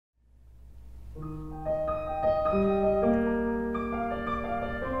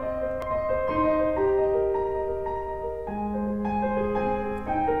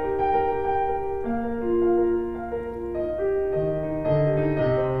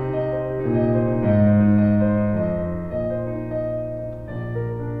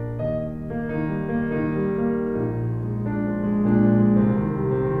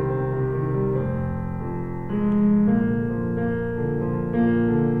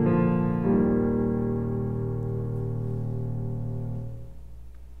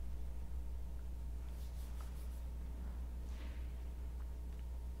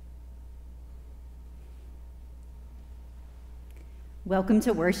Welcome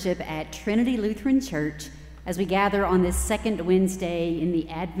to worship at Trinity Lutheran Church as we gather on this second Wednesday in the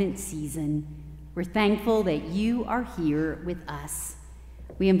Advent season. We're thankful that you are here with us.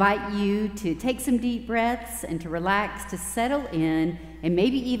 We invite you to take some deep breaths and to relax, to settle in, and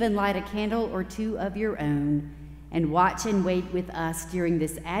maybe even light a candle or two of your own, and watch and wait with us during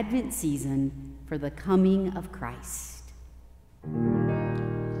this Advent season for the coming of Christ.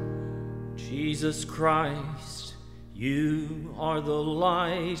 Jesus Christ, you are the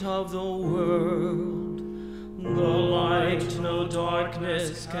light of the world, the light no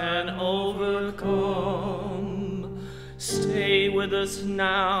darkness can overcome. Stay with us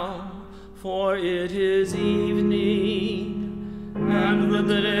now, for it is evening, and the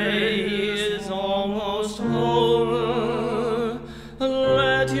day is almost over.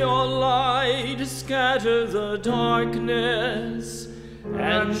 Let your light scatter the darkness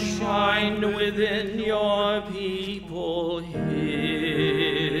and shine within your people here.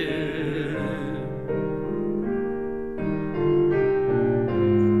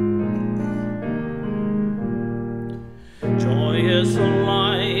 Joyous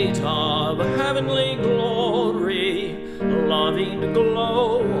light of heavenly glory, loving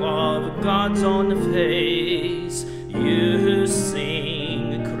glow of God's own face, you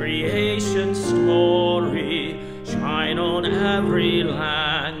sing creation's story, shine on every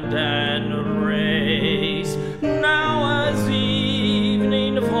land and race. Now as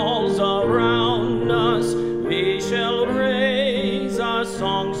evening falls around us, we shall raise our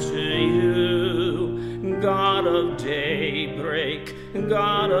songs to you. God of daybreak,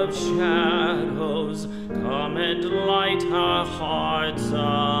 God of shadows, come and light our hearts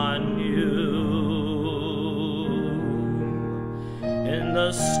anew. In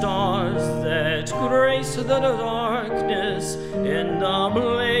the stars that grace the darkness, in the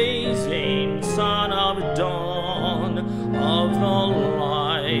blazing sun of dawn, of the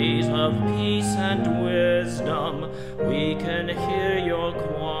light of peace and wisdom, we can hear your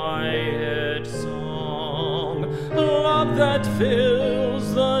quiet song. Love that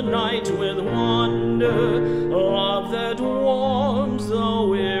fills the night with wonder, love that warms the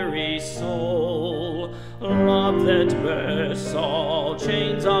weary soul, love that bursts all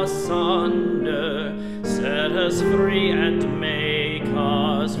chains asunder, set us free and make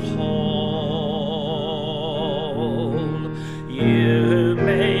us whole. You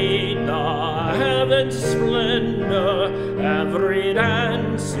made the heavens splendor, every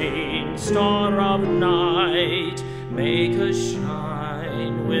dancing star of night. Make us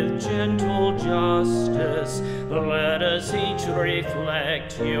shine with gentle justice, let us each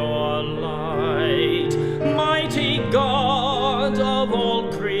reflect your light. Mighty God of all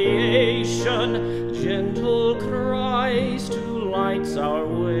creation, gentle Christ who lights our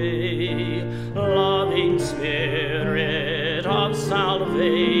way, loving Spirit of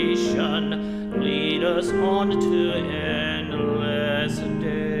salvation, lead us on to endless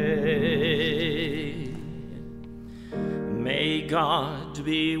day. May God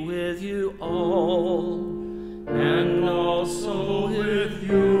be with you all, and also with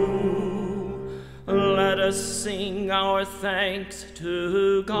you. Let us sing our thanks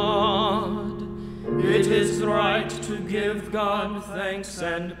to God. It is right to give God thanks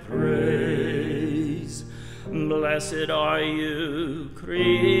and praise. Blessed are you,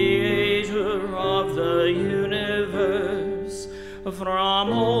 Creator of the universe.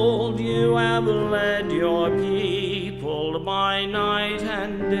 From old you have led your people by night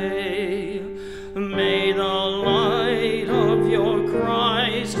and day. May the light of your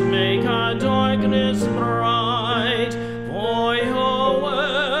Christ make our darkness bright. For your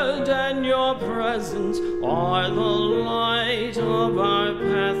word and your presence are the light of our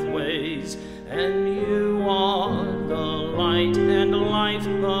pathways, and you are the light and life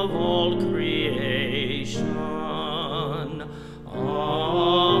of all creation.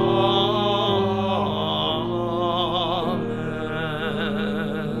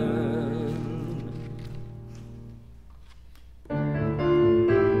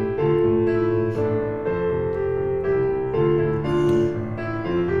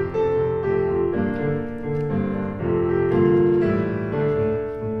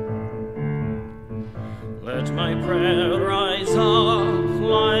 Let my prayer rise up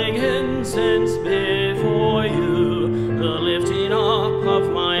like an incense before you, the lifting up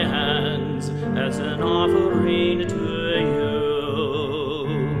of my hands as an offering to you.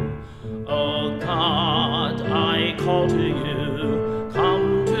 O God, I call to you,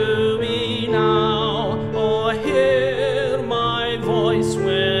 come to me now. Oh, hear my voice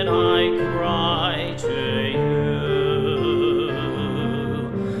when I cry to you.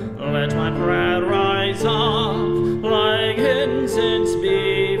 Let my prayer rise up like incense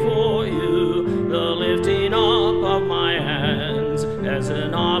before you, the lifting up of my hands as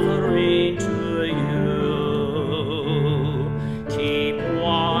an offering to you. Keep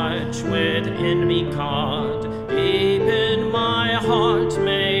watch within me, God, deep in my heart.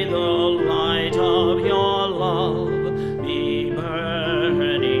 May the light of your love be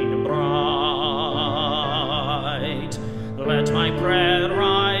burning bright. Let my prayer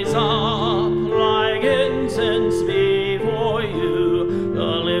rise up like incense before you, the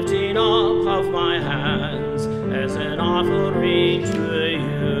lifting up of my hands as an offering to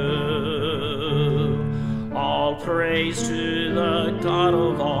you. All praise to the God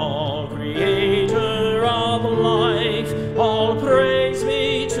of all, creator of life. All praise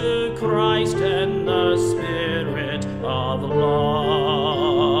be to Christ and the Spirit of love.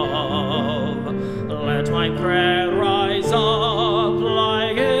 Let my prayer rise up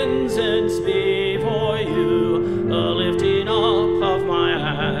like incense before you, the lifting up of my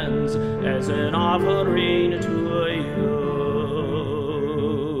hands as an offering to you.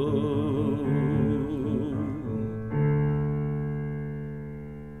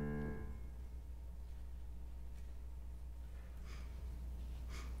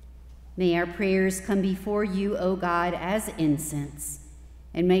 May our prayers come before you, O God, as incense,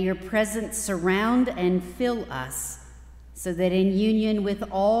 and may your presence surround and fill us, so that in union with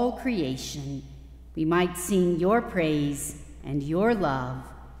all creation, we might sing your praise and your love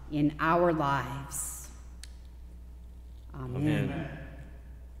in our lives. Amen. Amen.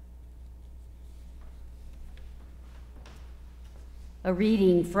 A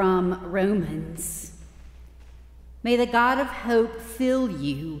reading from Romans. May the God of hope fill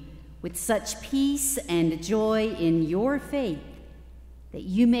you with such peace and joy in your faith that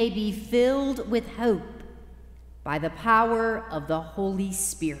you may be filled with hope by the power of the Holy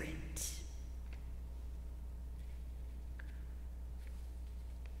Spirit.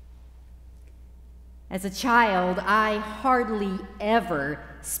 As a child, I hardly ever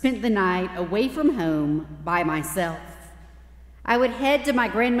spent the night away from home by myself. I would head to my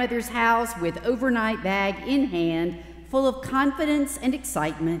grandmother's house with overnight bag in hand, full of confidence and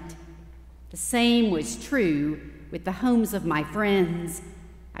excitement. The same was true with the homes of my friends.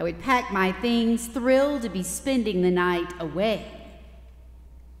 I would pack my things, thrilled to be spending the night away.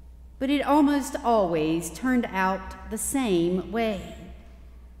 But it almost always turned out the same way.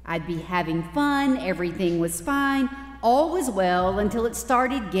 I'd be having fun, everything was fine, all was well until it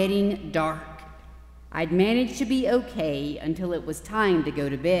started getting dark. I'd manage to be okay until it was time to go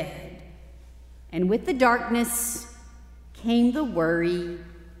to bed. And with the darkness came the worry,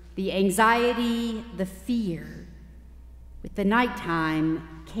 the anxiety, the fear. With the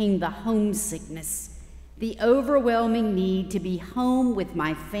nighttime came the homesickness, the overwhelming need to be home with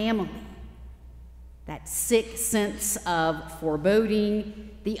my family. That sick sense of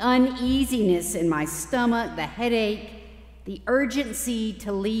foreboding, the uneasiness in my stomach, the headache, the urgency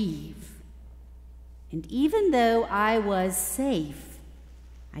to leave. And even though I was safe,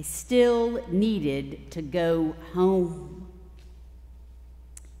 I still needed to go home.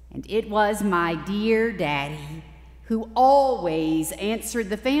 And it was my dear daddy who always answered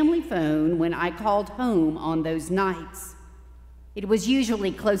the family phone when I called home on those nights. It was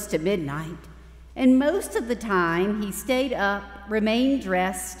usually close to midnight, and most of the time he stayed up, remained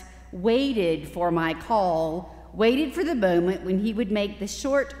dressed, waited for my call, waited for the moment when he would make the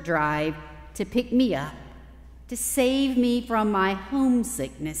short drive to pick me up, to save me from my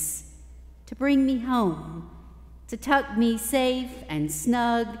homesickness, to bring me home, to tuck me safe and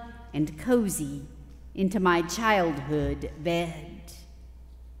snug and cozy into my childhood bed.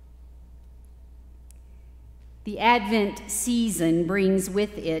 The Advent season brings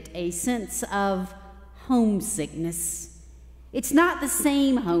with it a sense of homesickness. It's not the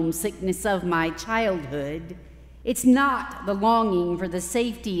same homesickness of my childhood. It's not the longing for the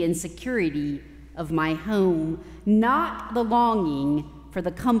safety and security of my home, not the longing for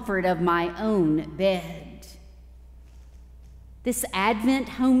the comfort of my own bed. This Advent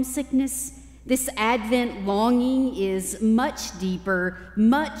homesickness, this Advent longing is much deeper,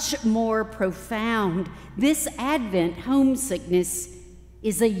 much more profound. This Advent homesickness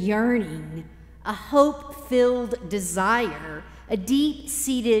is a yearning, a hope-filled desire, a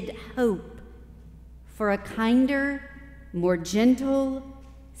deep-seated hope for a kinder, more gentle,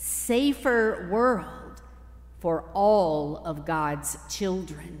 safer world for all of God's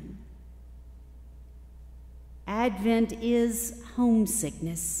children. Advent is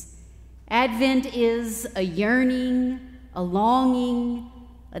homesickness. Advent is a yearning, a longing,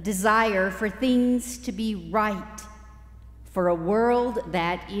 a desire for things to be right, for a world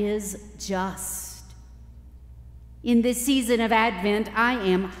that is just. In this season of Advent, I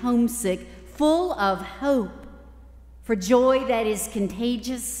am homesick, full of hope, for joy that is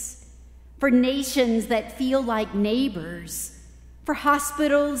contagious, for nations that feel like neighbors, for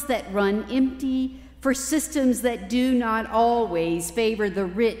hospitals that run empty, for systems that do not always favor the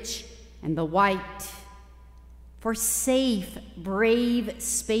rich and the white, for safe, brave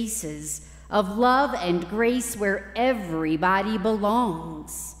spaces of love and grace where everybody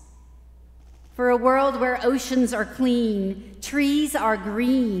belongs, for a world where oceans are clean, trees are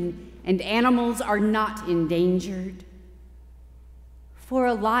green, and animals are not endangered, for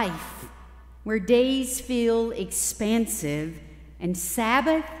a life where days feel expansive and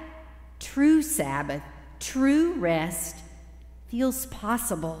Sabbath, true rest feels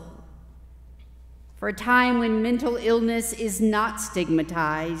possible, for a time when mental illness is not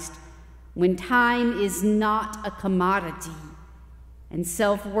stigmatized, when time is not a commodity and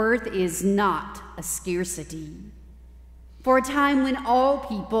self-worth is not a scarcity, for a time when all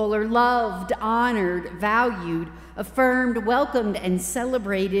people are loved, honored, valued, affirmed, welcomed, and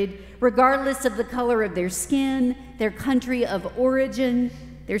celebrated, regardless of the color of their skin, their country of origin,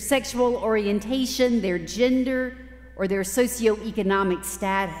 their sexual orientation, their gender, or their socioeconomic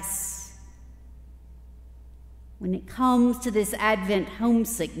status. When it comes to this Advent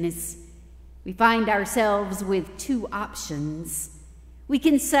homesickness, we find ourselves with two options. We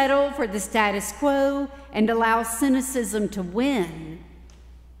can settle for the status quo and allow cynicism to win,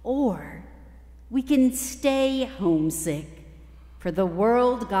 or we can stay homesick for the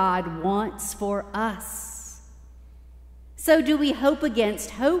world God wants for us. So do we hope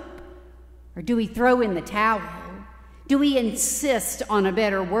against hope, or do we throw in the towel? Do we insist on a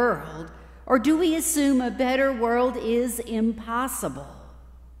better world, or do we assume a better world is impossible?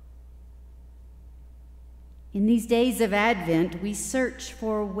 In these days of Advent, we search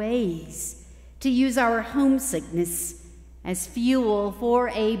for ways to use our homesickness as fuel for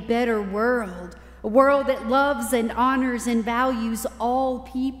a better world, a world that loves and honors and values all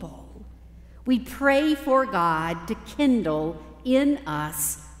people. We pray for God to kindle in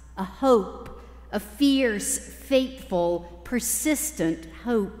us a hope, a fierce, faithful, persistent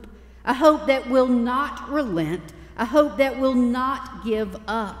hope, a hope that will not relent, a hope that will not give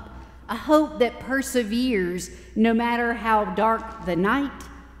up, a hope that perseveres no matter how dark the night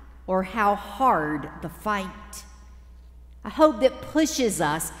or how hard the fight. A hope that pushes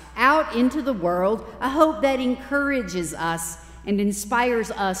us out into the world, a hope that encourages us and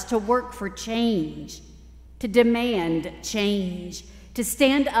inspires us to work for change, to demand change, to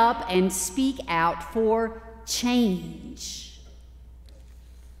stand up and speak out for change.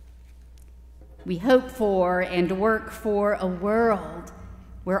 We hope for and work for a world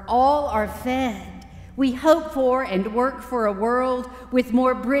where all are fed. We hope for and work for a world with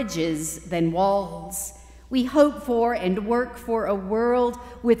more bridges than walls. We hope for and work for a world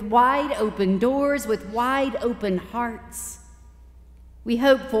with wide open doors, with wide open hearts. We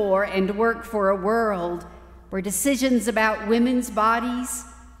hope for and work for a world where decisions about women's bodies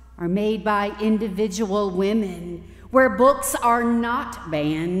are made by individual women, where books are not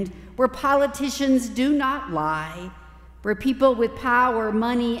banned, where politicians do not lie, where people with power,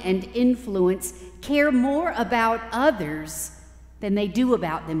 money, and influence care more about others than they do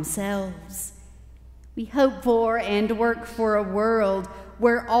about themselves. We hope for and work for a world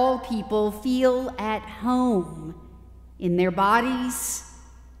where all people feel at home in their bodies,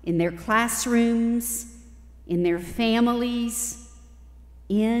 in their classrooms, in their families,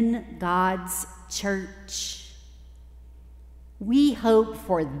 in God's church. We hope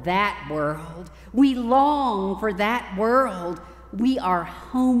for that world. We long for that world. We are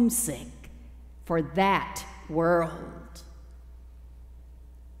homesick for that world.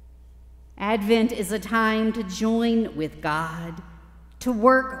 Advent is a time to join with God, to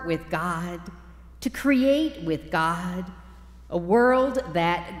work with God, to create with God, a world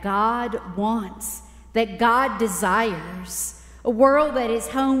that God wants, that God desires, a world that is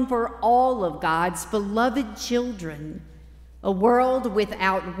home for all of God's beloved children, a world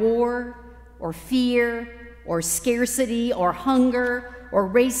without war or fear or scarcity or hunger or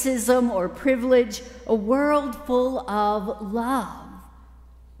racism or privilege, a world full of love,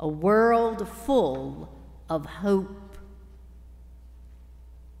 a world full of hope.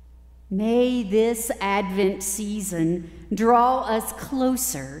 May this Advent season draw us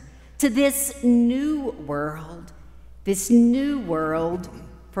closer to this new world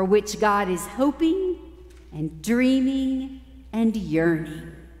for which God is hoping and dreaming and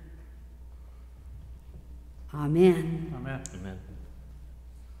yearning. Amen. Amen. Amen.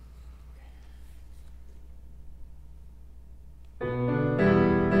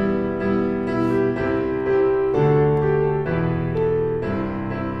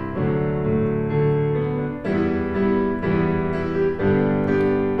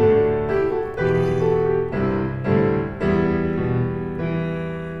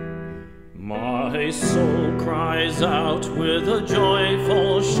 My soul cries out with a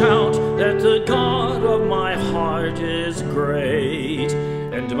joyful shout that the God of my heart is great,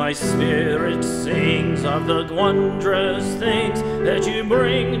 and my spirit sings of the wondrous things that you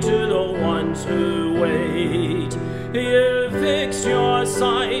bring to the ones who wait. You fixed your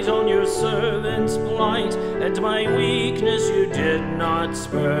sight on your servant's plight, and my weakness you did not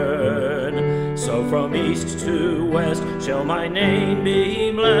spurn. So from east to west shall my name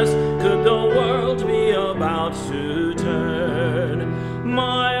be blessed, could the world be about to turn.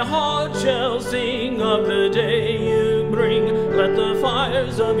 My heart shall sing of the day you bring, let the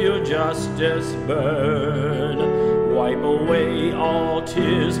fires of your justice burn. Wipe away all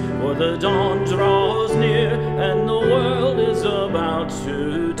tears, for the dawn draws near, and the world is about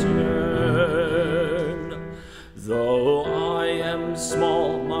to turn. Though I am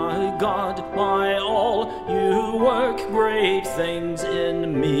small, my God, my all, you work great things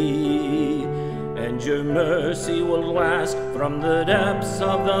in me, and your mercy will last from the depths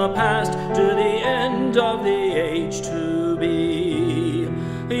of the past to the end of the age to be.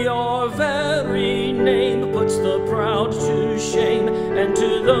 Your very name puts the proud to shame, and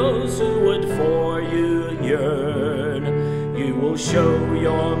to those who would for you yearn, you will show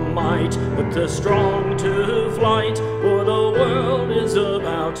your might, put the strong to flight, for the world is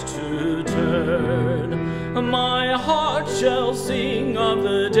about to turn. My heart shall sing of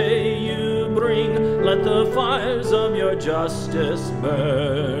the day you bring, let the fires of your justice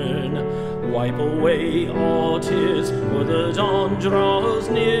burn. Wipe away all tears, for the dawn draws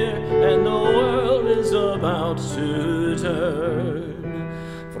near, and the world is about to turn.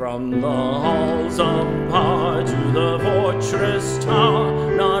 From the halls of power to the fortress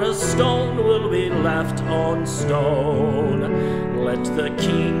tower, not a stone will be left on stone. Let the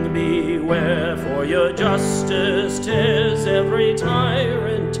king beware, for your justice tears every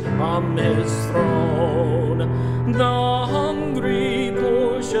tyrant from his throne. The hungry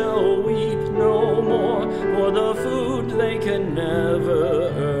poor shall weep no more, for the food they can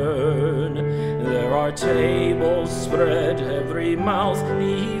never earn. There are tables spread, every mouth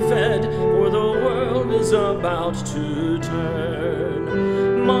be fed, for the world is about to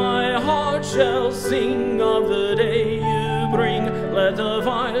turn. My heart shall sing of the day you bring, let the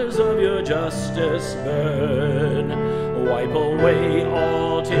fires of your justice burn. Wipe away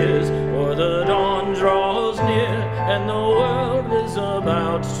all tears, for the dawn draws near, and the world is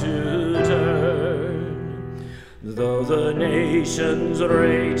about to turn. Though the nations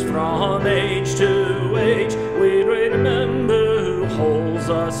rage from age to age, we remember who holds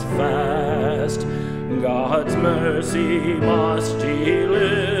us fast. God's mercy must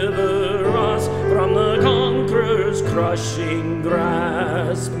deliver us from the conqueror's crushing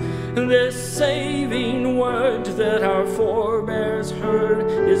grasp. This saving word that our forebears heard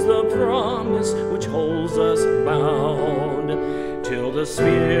is the promise which holds us bound, till the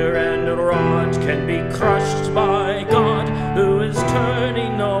spear and rod can be crushed by God, who is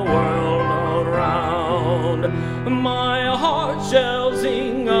turning the world around. My heart shall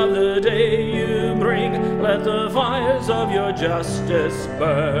sing of the day you bring, let the fires of your justice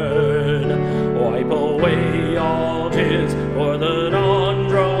burn. Wipe away all tears, for the dawn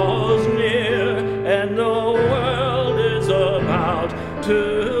draws near, and the world is about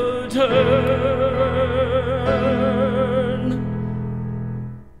to turn.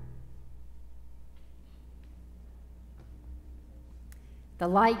 The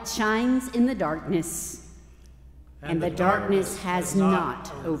light shines in the darkness, and the darkness has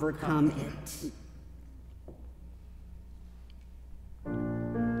not overcome it.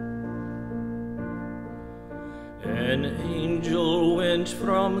 An angel went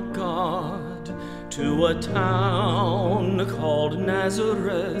from God to a town called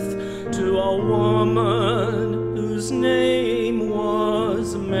Nazareth, to a woman whose name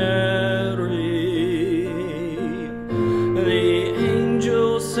was Mary. The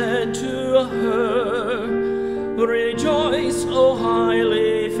angel said to her, "Rejoice, O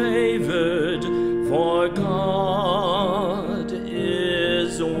highly favored, for God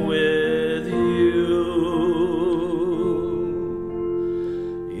is with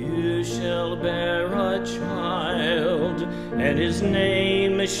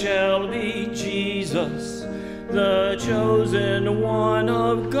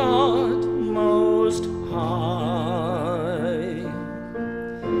of God Most High.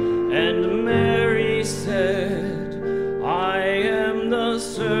 And Mary said, I am the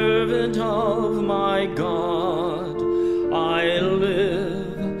servant of my God. I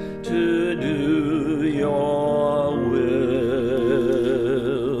live to do your will.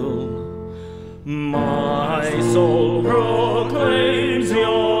 My soul proclaims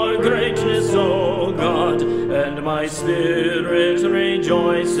your greatness, O God, and my spirit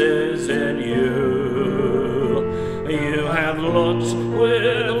rejoices in you. You have looked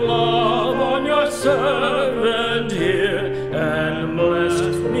with love on your servant here, and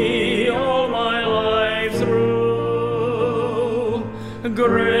blessed me all my life through.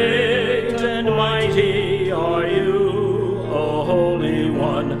 Great and mighty are you, O Holy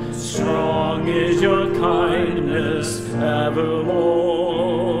One. Strong is your kindness evermore.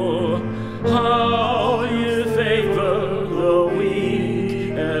 How you favor the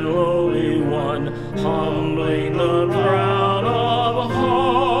weak and lowly one, humbling the proud of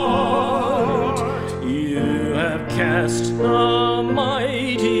heart. You have cast the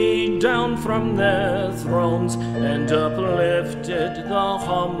mighty down from their thrones, and uplifted the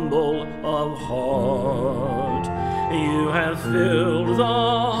humble of heart. You have filled the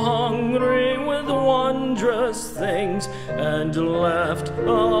hungry with wondrous things, and left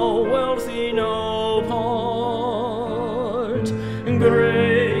the wealthy no part.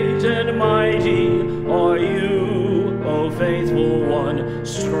 Great and mighty are you, O faithful one.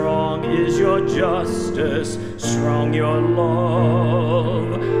 Strong is your justice, strong your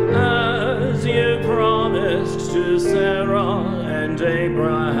love. As you promised to Sarah and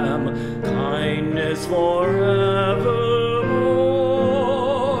Abraham, kindness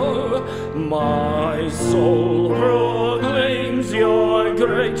forevermore. My soul proclaims your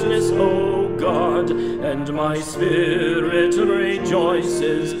greatness, O God, and my spirit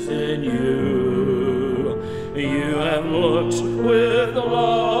rejoices in you. You have looked with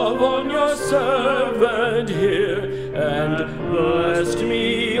love on your servant here, and blessed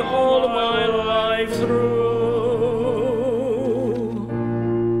me all my life through.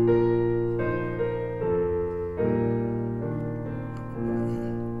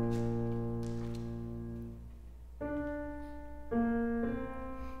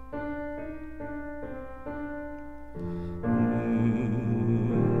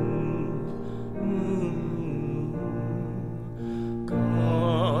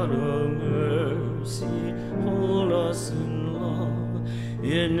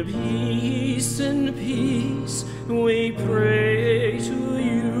 In peace, we pray to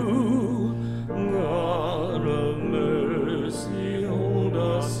you. God of mercy, hold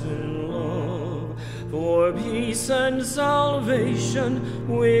us in love. For peace and salvation,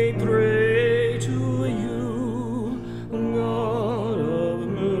 we pray to you. God of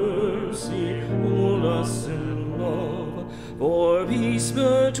mercy, hold us in love. For peace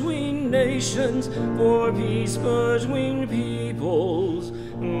between nations, for peace between peoples.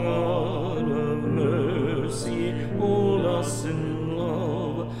 God of mercy, hold us in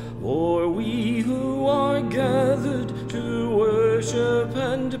love. For we who are gathered to worship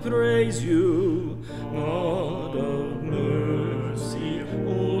and praise you, God of mercy,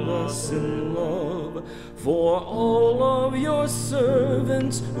 hold us in love. For all of your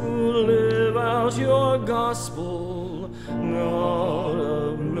servants who live out your gospel, God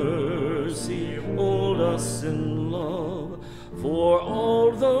of mercy, hold us in love. For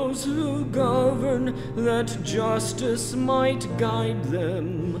all those who govern, that justice might guide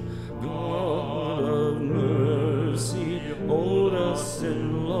them, God of mercy, hold us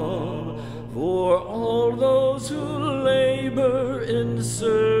in love. For all those who labor in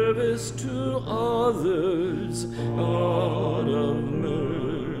service to others, God of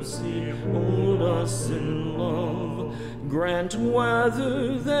mercy, hold us in love. Grant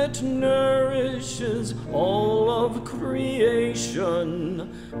weather that nourishes all of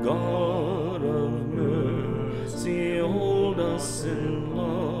creation, God of mercy, hold us in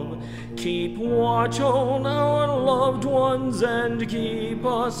love. Keep watch on our loved ones and keep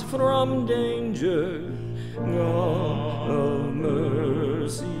us from danger, God of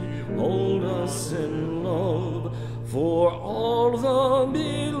mercy, hold us in love. For all the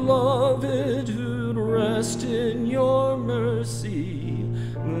beloved who rest in your mercy,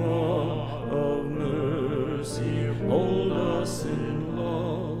 God of mercy, hold us in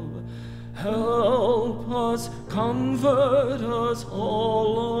love. Help us, comfort us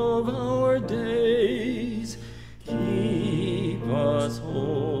all of our days. Keep us,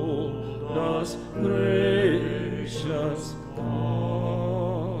 hold us, gracious God.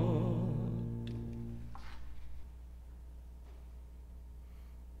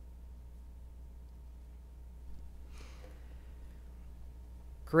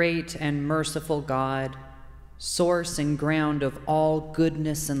 Great and merciful God, source and ground of all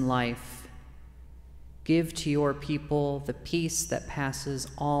goodness and life, give to your people the peace that passes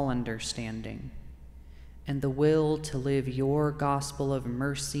all understanding, and the will to live your gospel of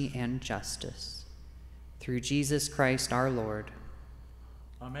mercy and justice. Through Jesus Christ our Lord.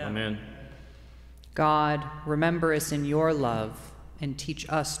 Amen. Amen. God, remember us in your love and teach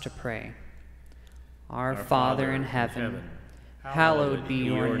us to pray. Our Father in heaven, hallowed be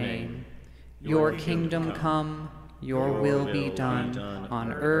your name. Your kingdom come, your will be done,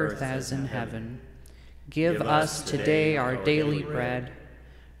 on earth as in heaven. Give us today our daily bread.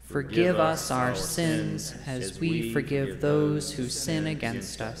 Forgive us our sins as we forgive those who sin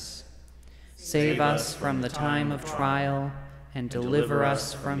against us. Save us from the time of trial and deliver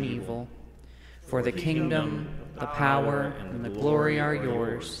us from evil. For the kingdom, the power, and the glory are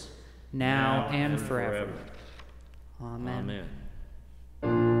yours, now and forever. Amen.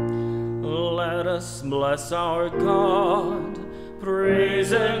 Let us bless our God,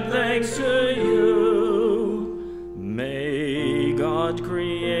 praise and thanks to you. May God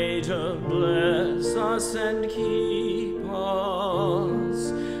Creator bless us and keep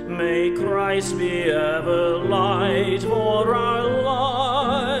us. May Christ be ever light for our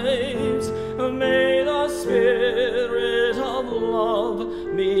lives. May the Spirit of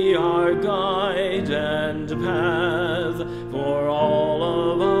love be our guide and path for all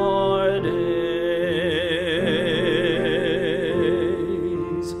of our days.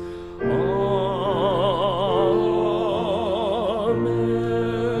 Amen.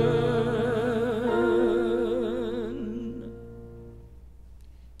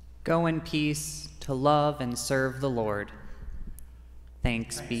 Go in peace to love and serve the Lord.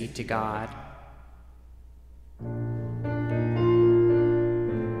 Thanks be to God.